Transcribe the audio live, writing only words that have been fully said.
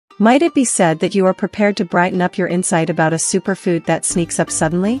Might it be said that you are prepared to brighten up your insight about a superfood that sneaks up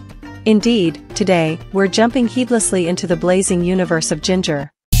suddenly? Indeed, today, we're jumping heedlessly into the blazing universe of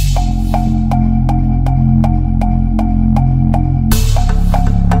ginger.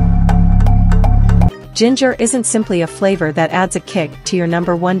 Ginger isn't simply a flavor that adds a kick to your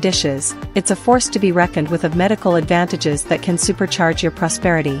 #1 dishes, it's a force to be reckoned with of medical advantages that can supercharge your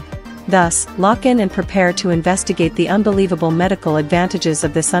prosperity. Thus, lock in and prepare to investigate the unbelievable medical advantages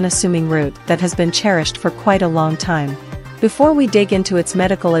of this unassuming root that has been cherished for quite a long time. Before we dig into its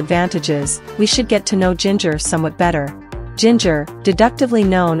medical advantages, we should get to know ginger somewhat better. Ginger, deductively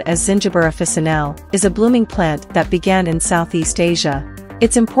known as Zingiber officinale, is a blooming plant that began in Southeast Asia.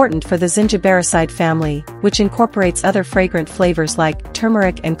 It's important for the Zingiberaceae family, which incorporates other fragrant flavors like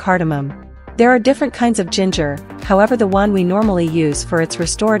turmeric and cardamom. There are different kinds of ginger, however the one we normally use for its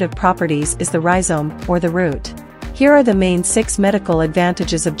restorative properties is the rhizome, or the root. Here are the main 6 medical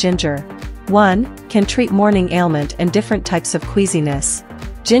advantages of ginger. 1. Can treat morning ailment and different types of queasiness.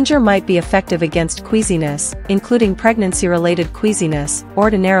 Ginger might be effective against queasiness, including pregnancy-related queasiness,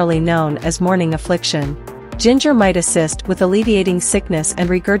 ordinarily known as morning affliction. Ginger might assist with alleviating sickness and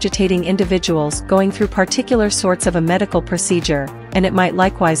regurgitating individuals going through particular sorts of a medical procedure, and it might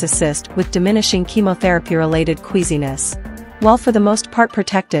likewise assist with diminishing chemotherapy-related queasiness. While for the most part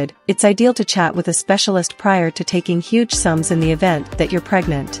protected, it's ideal to chat with a specialist prior to taking huge sums in the event that you're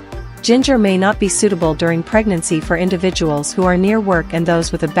pregnant. Ginger may not be suitable during pregnancy for individuals who are near work and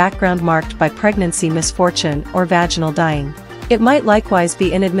those with a background marked by pregnancy misfortune or vaginal dying. It might likewise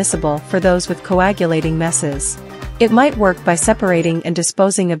be inadmissible for those with coagulating messes. It might work by separating and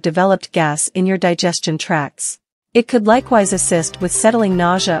disposing of developed gas in your digestion tracts. It could likewise assist with settling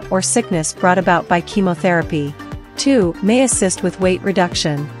nausea or sickness brought about by chemotherapy. 2. May assist with weight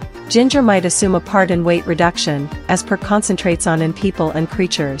reduction. Ginger might assume a part in weight reduction, as per concentrates on in people and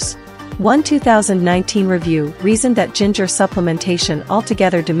creatures. One 2019 review reasoned that ginger supplementation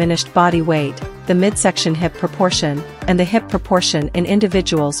altogether diminished body weight, the midsection hip proportion, and the hip proportion in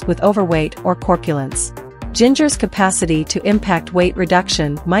individuals with overweight or corpulence. Ginger's capacity to impact weight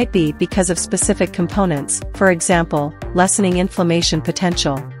reduction might be because of specific components, for example, lessening inflammation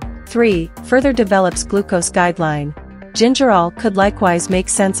potential. 3. Further develops glucose guideline. Gingerol could likewise make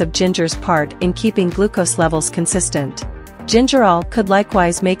sense of ginger's part in keeping glucose levels consistent. Gingerol could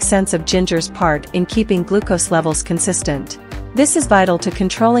likewise make sense of ginger's part in keeping glucose levels consistent. This is vital to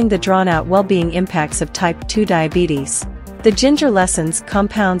controlling the drawn-out well-being impacts of type 2 diabetes. The ginger lessens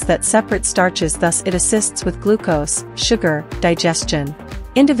compounds that separate starches, thus it assists with glucose, sugar, digestion.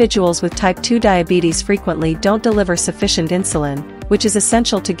 Individuals with type 2 diabetes frequently don't deliver sufficient insulin, which is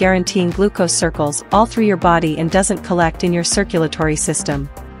essential to guaranteeing glucose circles all through your body and doesn't collect in your circulatory system.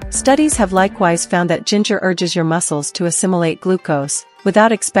 Studies have likewise found that ginger urges your muscles to assimilate glucose,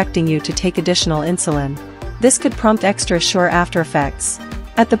 without expecting you to take additional insulin. This could prompt extra sure after effects.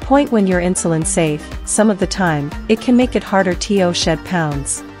 At the point when you're insulin safe, some of the time, it can make it harder to shed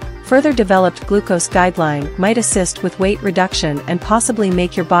pounds. Further developed glucose guideline might assist with weight reduction and possibly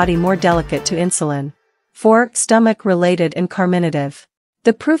make your body more delicate to insulin. 4. Stomach-related and carminative.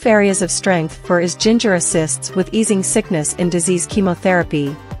 The proof areas of strength for is ginger assists with easing sickness in disease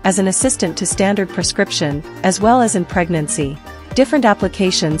chemotherapy, as an assistant to standard prescription, as well as in pregnancy. Different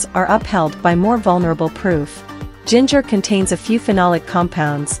applications are upheld by more vulnerable proof. Ginger contains a few phenolic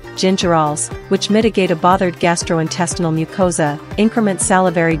compounds, gingerols, which mitigate a bothered gastrointestinal mucosa, increment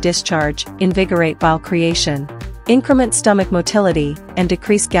salivary discharge, invigorate bile creation, increment stomach motility, and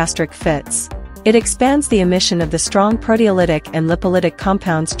decrease gastric fits. It expands the emission of the strong proteolytic and lipolytic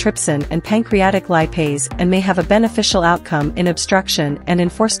compounds trypsin and pancreatic lipase and may have a beneficial outcome in obstruction and in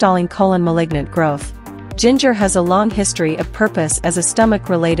forestalling colon malignant growth. Ginger has a long history of purpose as a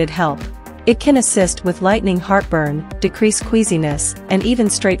stomach-related help. It can assist with lightening heartburn, decrease queasiness, and even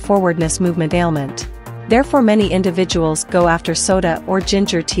straightforwardness movement ailment. Therefore many individuals go after soda or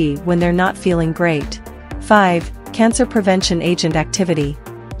ginger tea when they're not feeling great. 5. Cancer prevention agent activity.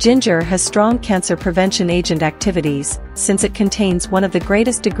 Ginger has strong cancer prevention agent activities, since it contains one of the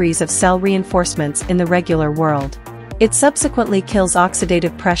greatest degrees of cell reinforcements in the regular world. It subsequently kills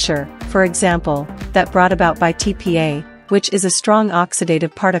oxidative pressure, for example, that brought about by TPA, which is a strong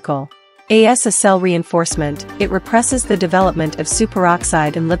oxidative particle. As a cell reinforcement, it represses the development of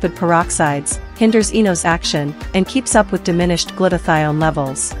superoxide and lipid peroxides, hinders enos action, and keeps up with diminished glutathione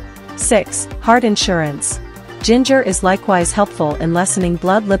levels. 6. Heart insurance. Ginger is likewise helpful in lessening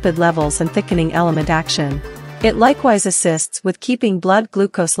blood lipid levels and thickening element action. It likewise assists with keeping blood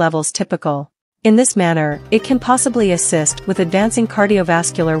glucose levels typical. In this manner, it can possibly assist with advancing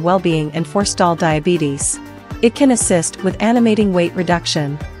cardiovascular well-being and forestall diabetes. It can assist with animating weight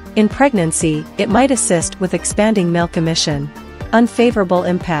reduction. In pregnancy, it might assist with expanding milk emission. Unfavorable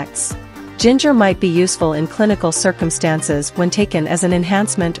impacts. Ginger might be useful in clinical circumstances when taken as an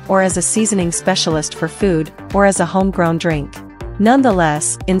enhancement or as a seasoning specialist for food, or as a homegrown drink.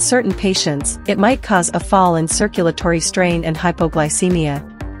 Nonetheless, in certain patients, it might cause a fall in circulatory strain and hypoglycemia,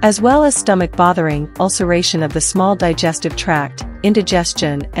 as well as stomach bothering, ulceration of the small digestive tract,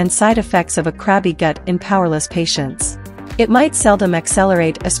 indigestion, and side effects of a crabby gut in powerless patients. It might seldom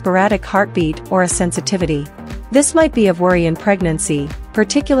accelerate a sporadic heartbeat or a sensitivity. This might be of worry in pregnancy,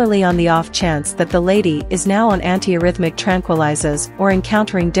 particularly on the off chance that the lady is now on antiarrhythmic tranquilizers or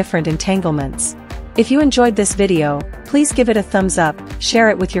encountering different entanglements. If you enjoyed this video, please give it a thumbs up, share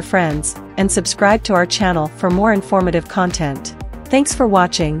it with your friends, and subscribe to our channel for more informative content. Thanks for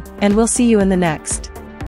watching, and we'll see you in the next.